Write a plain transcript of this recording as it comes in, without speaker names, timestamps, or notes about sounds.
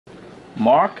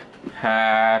Mark,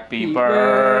 happy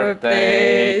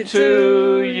birthday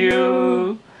to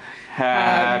you.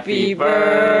 Happy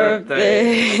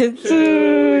birthday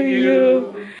to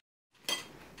you.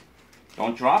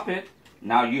 Don't drop it.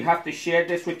 Now you have to share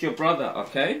this with your brother,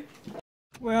 okay?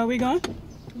 Where are we going?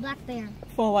 Black Bear.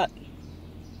 For what?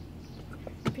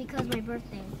 Because my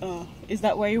birthday. Oh, is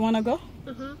that where you want to go?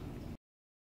 Mm-hmm.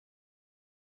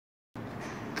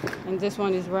 And this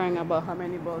one is worrying about how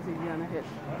many balls he's gonna hit.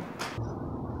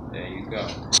 There you go.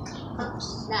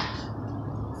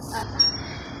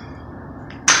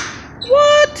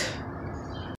 What?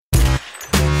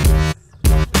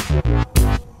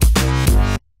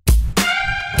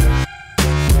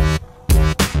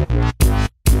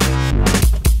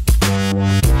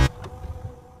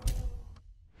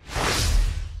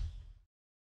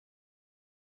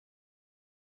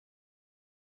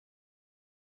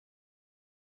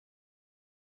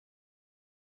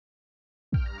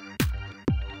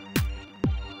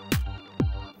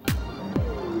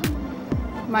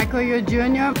 Michael, you're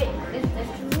junior.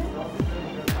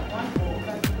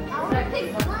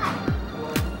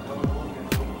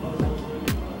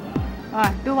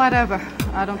 Alright, do whatever.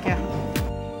 I don't care.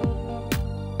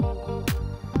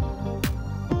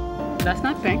 That's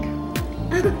not pink.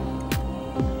 Because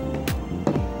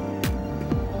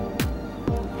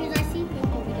I see pink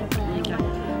over there, but I don't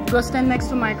want to. Go stand next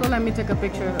to Michael. Let me take a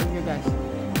picture of you guys.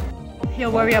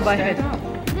 He'll worry about it.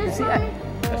 This See, one?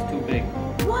 That's too big.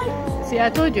 What? See, I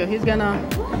told you, he's gonna...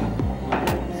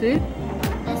 See?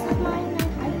 This is mine.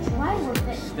 I tried with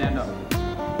it. Stand up.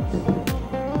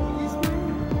 This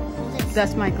one? This.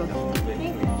 That's Michael.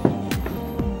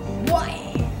 What?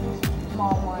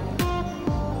 Small one.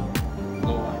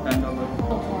 Go bend a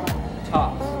little.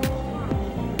 Tops.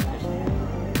 Just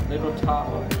little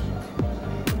toppers.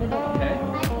 Okay?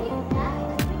 I think that.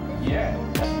 Yeah,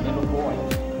 that's little boy.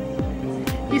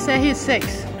 He said he's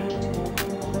 6.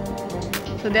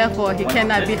 So therefore, he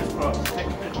cannot be... This is from 6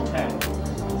 to 10.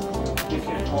 This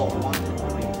is all 1 to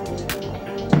 3.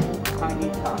 Tiny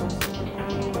tops.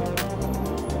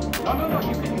 No,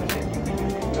 you can use it. You can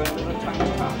use it. You got a little tiny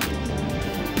top.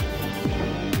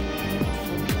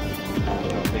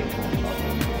 Big one.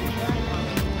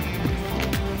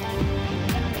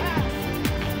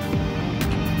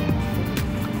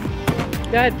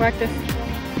 Go ahead, practice.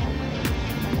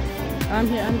 I'm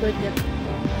here, I'm good here.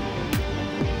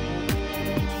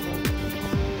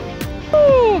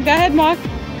 Ooh, go ahead, Mark.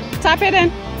 Tap it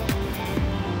in.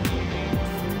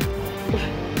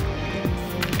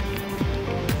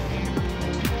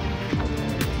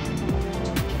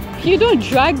 You don't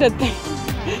drag the thing.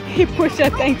 He pushed the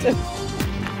thing to...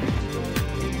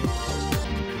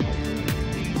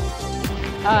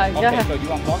 Alright, go Okay, ahead. so you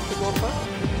want Mark to go first?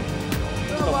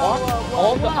 So Mark,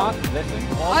 all the odd, listen.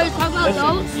 Oh, you're talking about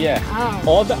those? Yeah. Oh.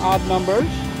 All the odd numbers,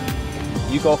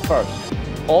 you go first.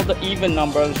 All the even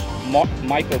numbers,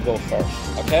 Michael go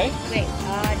first. Okay? Wait,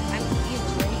 I'm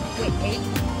even. Ready? Wait, 8?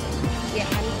 Yeah,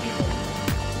 I'm even.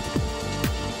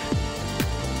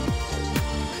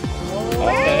 Okay.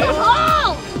 Where's the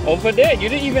hole? Over there. You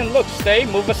didn't even look. Stay.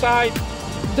 Move aside.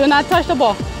 Do not touch the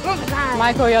ball. Move aside.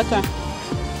 Michael, your turn.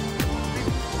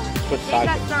 Switch They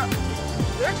got sides. some.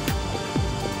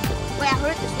 Wait, I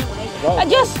heard the same way. Go.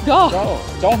 Just go. Go.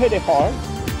 Don't hit it hard.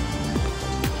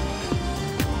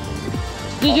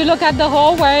 Did you look at the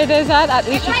hole where it is at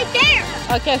least It's right there.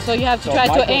 Okay, so you have to So try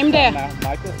to Michael's aim turn there. now.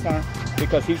 Michael's turn.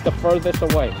 Because he's the furthest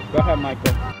away. Go ahead,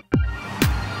 Michael. You're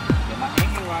not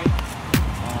aiming right.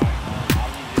 Alright.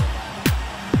 I'll leave you alone.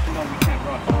 You know we can't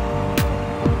rush.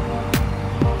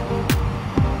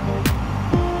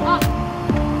 Oh.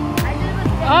 I did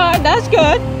it. Oh, that's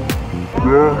good.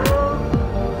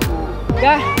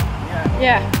 Yeah.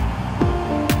 Yeah.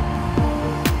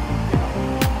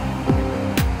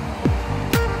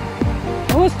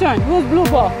 Whose turn? Who's blue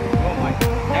ball? Oh,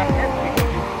 Michael. That hurt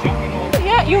because you're jumping over.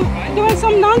 Yeah, you're doing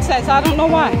some nonsense. I don't know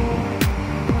why.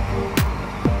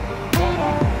 Go,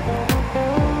 Mark.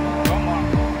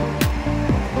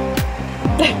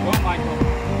 Go, Michael.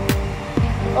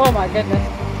 Oh my goodness.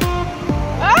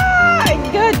 Ah,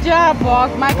 good job,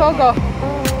 Mark. Michael, go.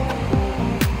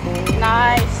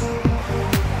 Nice.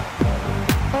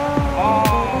 Oh.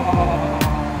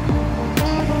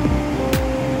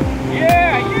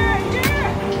 Yeah, yeah,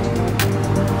 yeah.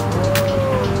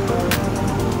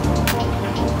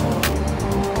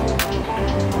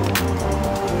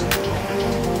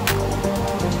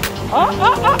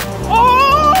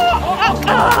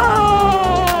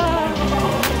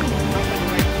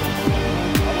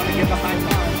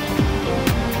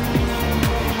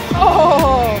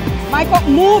 Michael,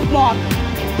 move, Mark.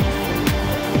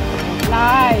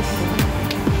 Nice.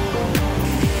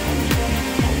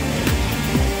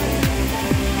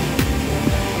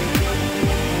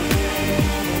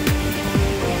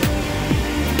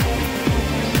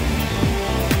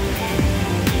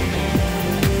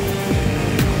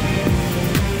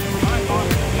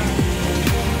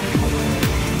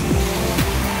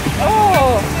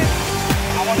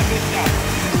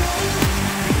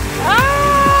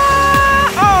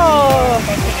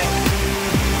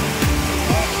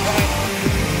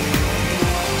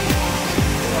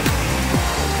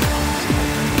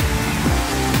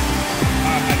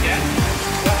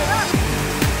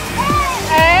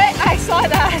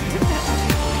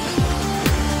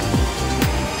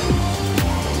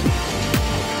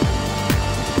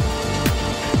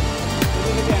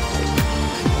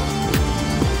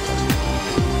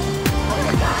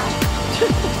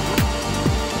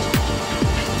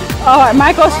 Alright,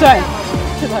 Michael's turn.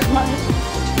 She's like,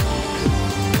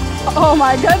 oh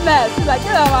my goodness. She's like,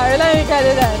 get out, Mario, let me get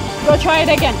it in. Go try it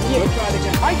again. Go try it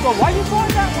again. Michael, why are you going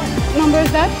that way? Number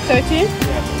is that? 13? Yeah.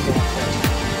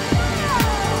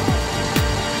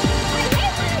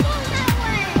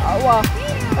 Well,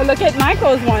 look at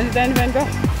Michael's ones, then even go.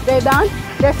 They done?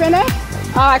 They finished?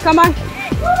 Alright, come on. Come on,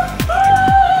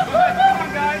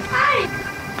 guys.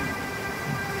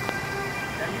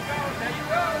 There you go. There you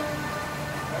go.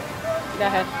 Go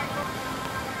ahead.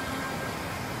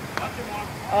 Watch it, Mark.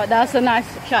 Oh, that's a nice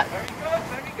shot. Very good.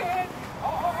 Very good.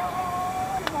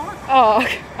 Mark. Oh,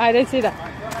 I didn't see that. All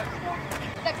right, go ahead,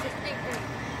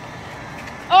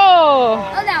 Mark.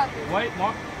 Oh! Wait,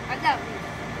 Mark.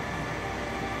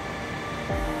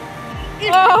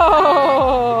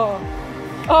 Oh!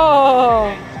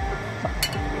 Oh!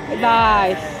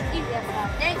 Nice.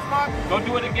 Thanks, Mark. Go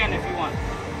do it again if you want.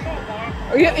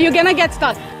 You're gonna get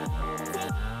stuck.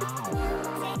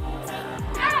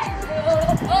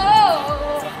 Oh!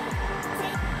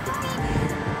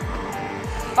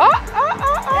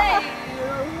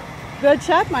 Good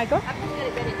shot, Michael. I'm just gonna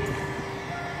get it.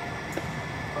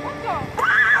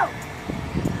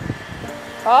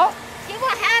 Oh! See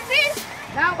what happened?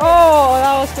 Oh,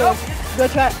 that was good.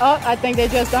 Good try. Oh, I think they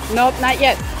just done. Nope, not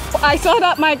yet. I saw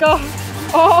that, Michael.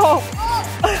 Oh!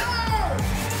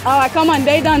 Alright, come on,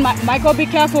 they done. Michael, be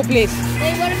careful, please.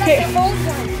 Hey, what about Okay. the old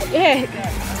one? Yeah.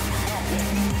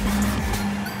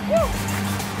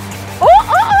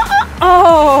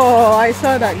 Oh, I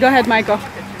saw that. Go ahead, Michael.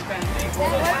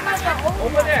 What about the old one?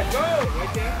 Over there. Go.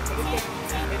 Right there.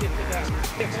 Hit it to that.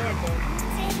 Hit more, boy.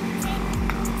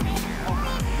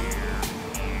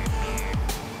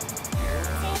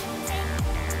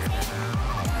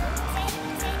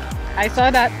 I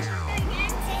saw that.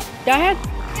 Go ahead.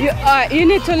 You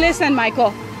need to listen,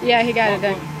 Michael. Yeah, he got it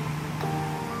then.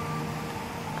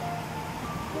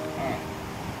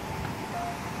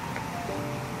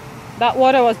 That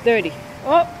water was dirty.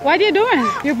 Oh, what are you doing?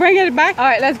 You bringing it back? All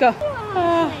right, let's go.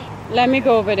 Let me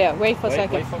go over there. Wait for a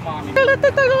second. Wait for mommy. All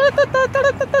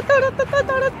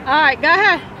right, go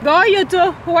ahead. Go, you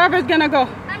two. Whoever's gonna go.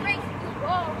 I'm ready.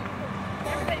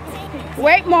 Whoa.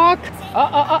 Wait, Mark.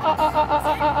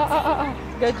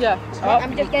 Good job.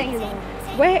 I'm just getting you.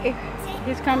 Wait,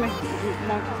 he's coming.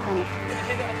 Mark is coming.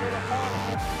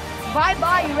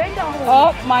 Bye-bye, you're in the hole.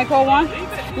 Oh, Michael won.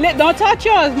 Don't touch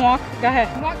yours, Mark. Go ahead.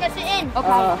 Mark gets it in.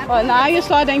 Okay. Well, now you're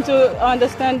starting to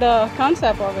understand the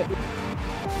concept of it.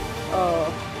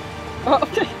 Oh,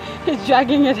 okay. He's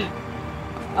dragging it.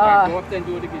 Go up there and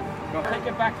do it again. Go take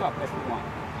it back up if you want.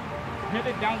 Hit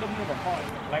it down the middle hard,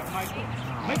 like Michael.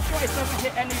 Make sure it doesn't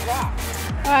hit any rock.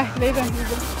 All right, leave him. All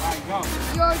right, go.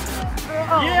 Yours.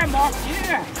 Yeah, Mark.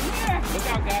 Yeah. Look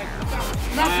out, guys.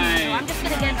 Look out. I'm just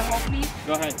gonna get in the hole, please.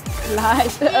 Go ahead.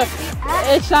 Nice.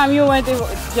 Each time you went, it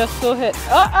was just to hit.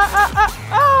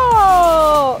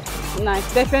 Oh!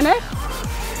 Nice. They finished?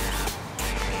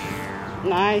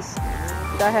 Nice.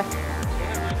 Go ahead.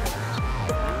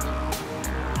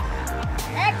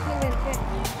 Excellent.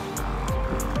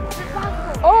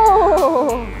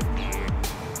 Oh!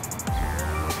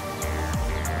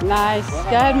 Nice. Go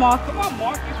ahead, Mark. Come on,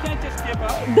 Mark. You can't just give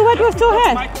up. Do it with two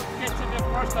hands. Michael gets it in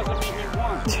first doesn't mean he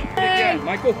won. Again,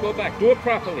 Michael, go back. Do it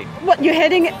properly. What, you're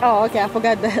hitting it? Oh, okay. I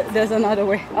forgot that there's another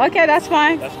way. Okay, that's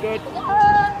fine. That's good.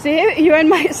 See, you're in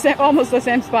my almost the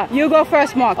same spot. You go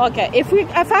first, Mark. Okay, if I'm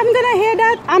gonna hear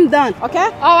that, I'm done. Okay.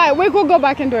 All right, we could go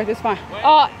back and do it. It's fine.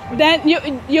 Then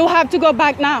you have to go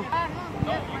back now. No, you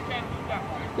can't do that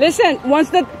one. Listen,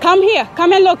 come here.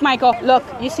 Come and look, Michael. Look,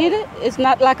 you see that? It's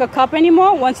not like a cup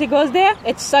anymore. Once it goes there,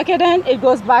 it's suck it in. It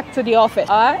goes back to the office.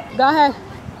 All right, go ahead.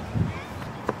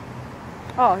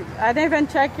 Oh, I didn't even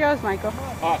check yours, Michael.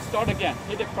 Start again.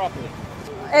 Hit it properly.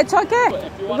 It's okay. But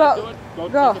if you want to do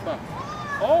it, go. Take it back.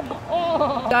 Oh.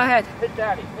 Go ahead. Hit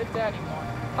daddy, Mark.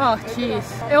 Oh, jeez.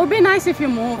 It would be nice if you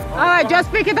move. All right,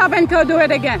 just pick it up and go do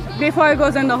it again before it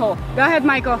goes in the hole. Go ahead,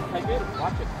 Michael. Hey, good.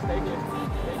 Watch it. Stay here.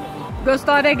 Go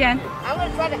start again. I'm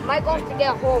gonna try my goal is to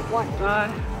get a hole one.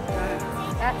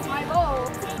 That's my goal.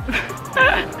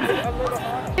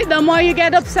 The more you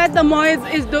get upset, the more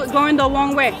it's going the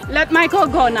wrong way. Let Michael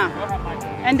go now. Go ahead, Michael.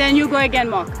 And then you go again,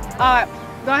 Mark. All right,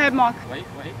 go ahead, Mark. Wait.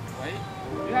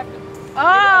 You have to hit it a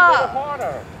little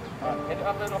harder. Hit it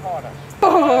a little harder.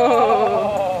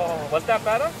 Oh. Was that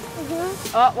better?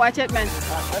 Oh, watch it, man.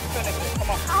 Let's finish it. Come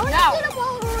on. I want to get a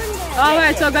ball on there. All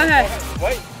right, so go ahead.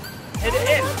 Wait. Hit it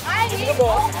in. Give me the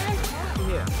ball.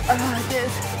 Here.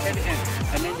 This. Hit it in.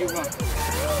 And then you run.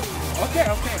 Okay.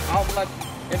 I'll let.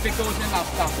 If it goes in, I'll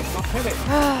stop it. Don't hit it.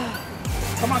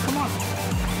 Come on.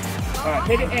 All right,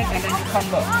 hit it in and then you come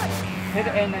look. Hit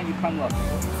it in and you come look.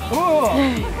 Oh.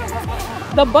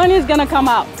 The bunny is gonna come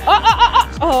out.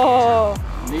 Oh.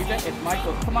 Leave it. It's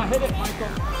Michael. Come on, hit it, Michael.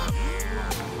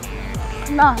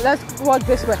 No, let's walk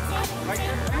this way.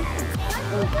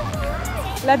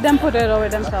 Let them put it over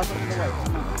themselves.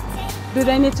 Do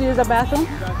they need to use the bathroom?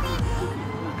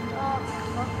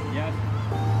 Yes.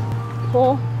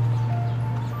 Cool.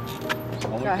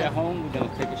 When we get home, we're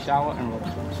gonna take a shower and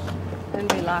relax.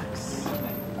 And relax.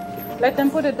 Let them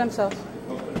put it themselves.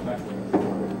 Go to the back.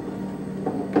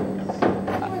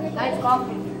 Nice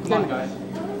coffee. Come on, guys.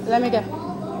 Let me get.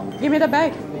 Give me the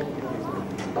bag.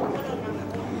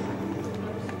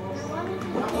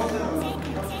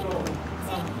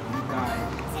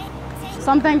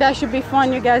 Something that should be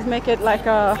fun. You guys make it like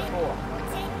a.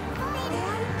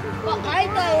 But I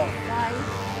go.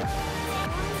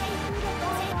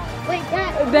 Wait,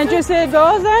 Dad. Didn't you say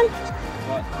girls then?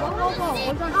 I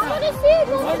want to see it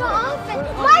go to the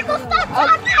office. Michael, stop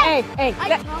talking! Hey,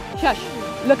 shush.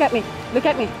 Look at me. Look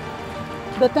at me.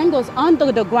 The thing goes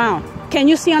under the ground. Can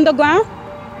you see underground?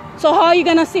 So how are you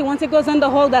gonna see once it goes in the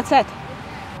hole? That's it.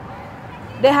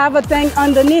 They have a thing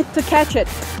underneath to catch it,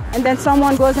 and then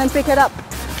someone goes and pick it up.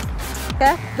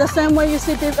 Okay? The same way you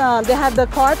see people, they have the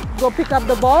cart go pick up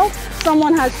the ball.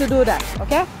 Someone has to do that.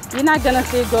 Okay? You're not gonna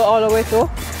see it go all the way through.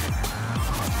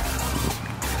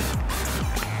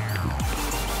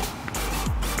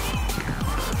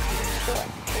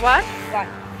 What? What?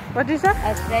 What did you say?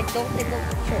 I said, don't think of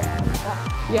the trip.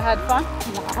 You had fun?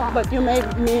 But you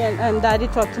made me and Daddy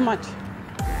talk too much.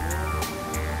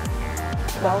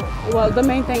 Well, the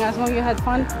main thing, as long as you had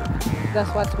fun, that's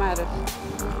what matters.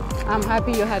 I'm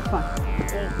happy you had fun.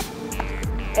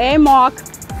 Hey, Mark.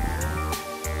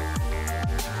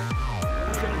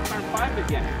 We're gonna turn 5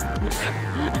 again.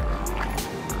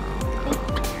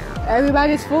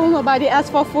 Everybody's full. Nobody asks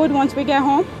for food once we get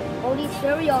home. Only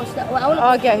cereals.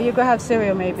 Okay, you go have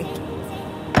cereal maybe.